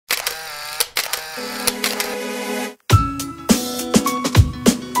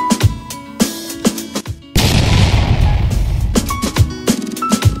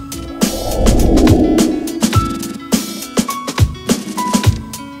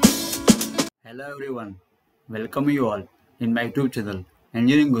Hello everyone, welcome you all in my YouTube channel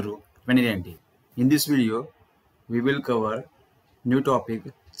Engineering Guru 2020. In this video, we will cover new topic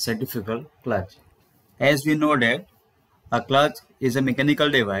Centrifugal Clutch. As we know that a clutch is a mechanical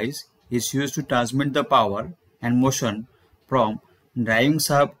device is used to transmit the power and motion from driving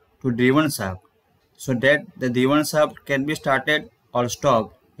shaft to driven shaft so that the driven shaft can be started or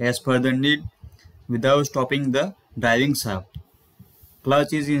stopped as per the need without stopping the driving shaft.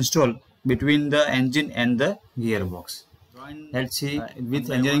 Clutch is installed between the engine and the gearbox. Let's see with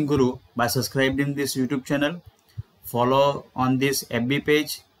Engineering Guru by subscribing this YouTube channel, follow on this FB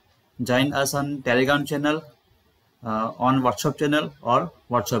page, join us on Telegram channel, on WhatsApp channel or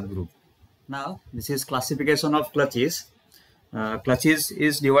WhatsApp group. Now this is classification of clutches. Clutches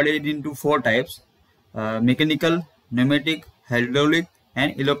is divided into four types: mechanical, pneumatic, hydraulic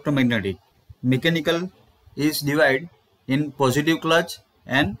and electromagnetic. Mechanical is divided in positive clutch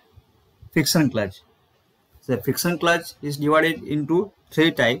and friction clutch. The friction clutch is divided into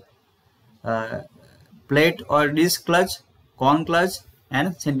three types: plate or disc clutch, cone clutch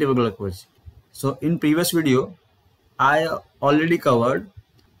and centrifugal clutch. So in previous video I already covered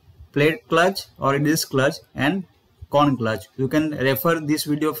plate clutch or disc clutch and cone clutch. You can refer this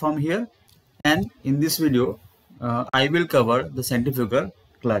video from here, and in this video I will cover the centrifugal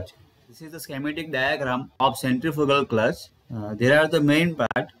clutch. This is the schematic diagram of centrifugal clutch. There are the main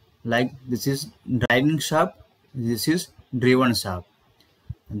part, like this is driving shaft, this is driven shaft.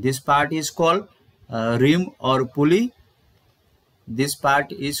 This part is called rim or pulley. This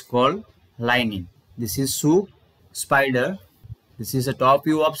part is called lining. This is shoe, spider. This is a top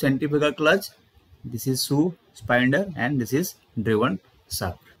view of centrifugal clutch. This is shoe, spider and this is driven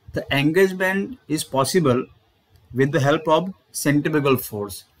shaft. The engagement is possible with the help of centrifugal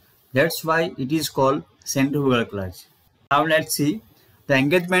force. That's why it is called centrifugal clutch. Now let's see the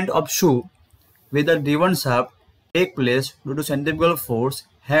engagement of shoe with a driven shaft take place due to centrifugal force,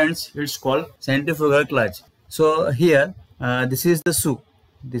 hence it's called centrifugal clutch. So here this is the shoe,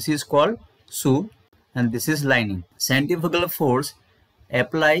 this is called shoe and this is lining. Centrifugal force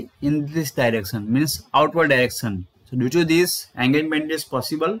apply in this direction, means outward direction. So due to this engagement is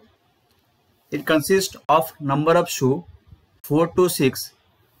possible. It consists of number of shoe 4 to 6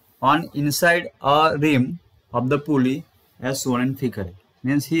 on inside a rim of the pulley as shown in figure.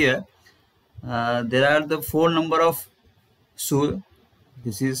 Means here there are the 4 number of shoe.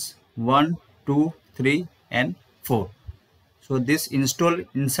 This is 1, 2, 3 and 4. So this installed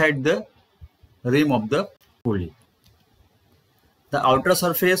inside the rim of the pulley. The outer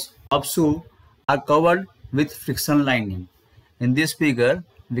surface of shoe are covered with friction lining. In this figure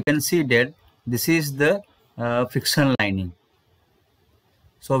we can see that this is the friction lining.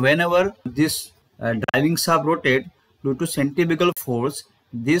 So whenever this driving shaft rotates due to centrifugal force,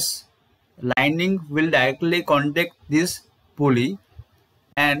 this lining will directly contact this pulley,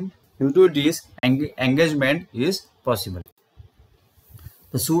 and due to this engagement is possible.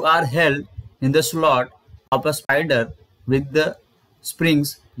 The shoe are held in the slot of a spider with the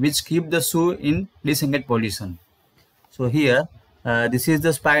springs which keep the shoe in disengaged position. So here this is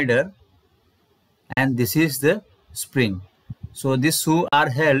the spider and this is the spring. So these shoe are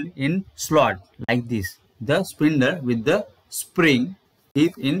held in slot like this. The spindle with the spring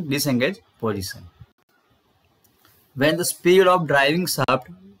keep in disengaged position. When the speed of driving shaft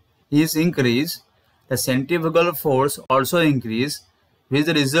is increased, the centrifugal force also increase, which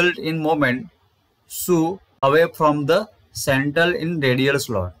result in movement shoe away from the central in radial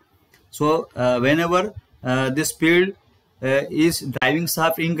slot. So whenever the speed is driving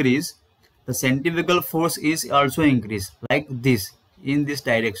shaft increase, the centrifugal force is also increased like this in this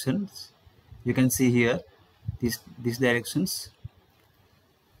directions. You can see here these directions,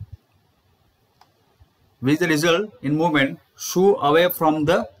 with the result in movement shoe away from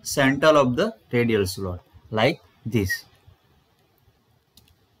the central of the radial slot like this.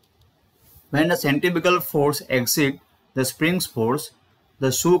 When the centrifugal force exceeds the spring's force,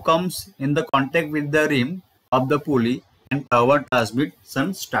 the shoe comes in the contact with the rim of the pulley and power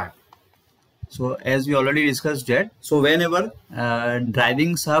transmission start. So as we already discussed that, so whenever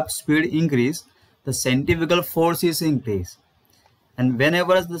driving shaft speed increase, the centrifugal force is increased, and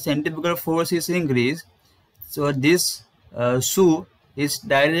whenever the centrifugal force is increased, so this shoe is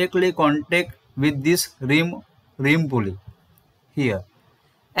directly contact with this rim pulley here,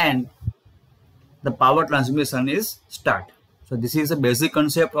 and the power transmission is start. So this is the basic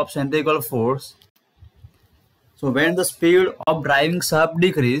concept of centrifugal force. So when the speed of driving shaft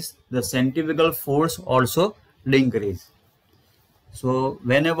decrease, the centrifugal force also decrease. So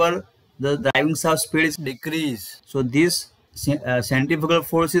whenever the driving shaft speed is decreased, so this centrifugal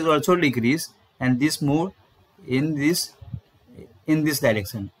force is also decreased, and this move in this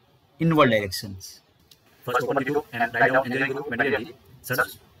direction, inward directions. First, open YouTube and write down Engineering Guru Mentality. Search.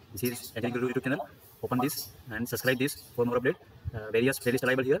 This is Engineering Guru YouTube channel. Open this and subscribe this for more update. Various playlists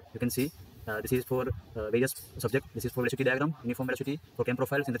available here. You can see this is for various subject. This is for velocity diagram, uniform velocity, for cam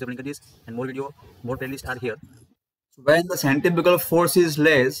profile, synthetic linkages, and more video, more playlists are here. So when the centrifugal force is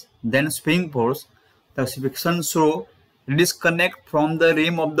less than spring force, the friction through disconnect from the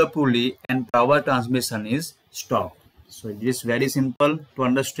rim of the pulley and power transmission is stopped. So it is very simple to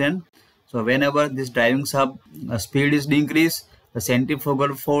understand. So whenever this driving shaft speed is decreased, the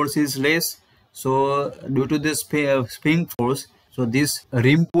centrifugal force is less. So due to this spring force, so this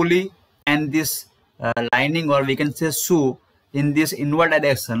rim pulley and this lining, or we can say shoe, in this inward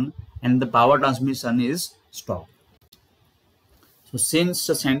direction, and the power transmission is stopped. So since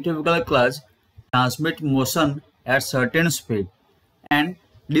the centrifugal clutch transmit motion at certain speed and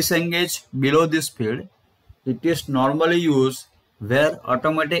disengage below this speed, it is normally used where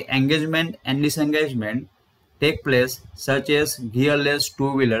automatic engagement and disengagement take place, such as gearless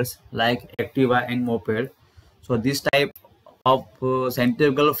two-wheelers like Activa and Moped. So this type of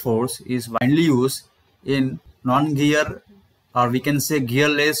centrifugal force is widely used in non-gear, or we can say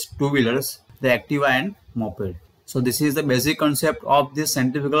gearless two-wheelers, the Activa and Moped. So this is the basic concept of this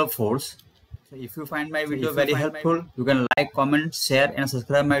centrifugal force. So if you find my video very helpful, you can like, comment, share and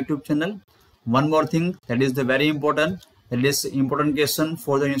subscribe my YouTube channel. One more thing that is the very important, that is important question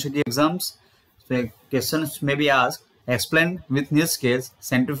for the university exams. So questions may be asked, explain with niche sketch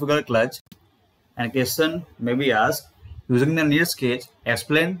centrifugal clutch, and question may be asked, using the niche sketch,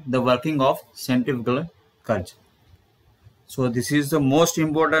 explain the working of centrifugal clutch. So this is the most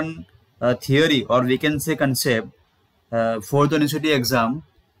important theory, or we can say concept for the university exam.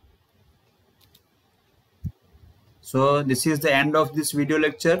 So this is the end of this video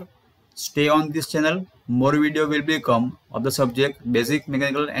lecture. Stay on this channel. More video will become of the subject Basic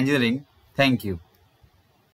Mechanical Engineering. Thank you.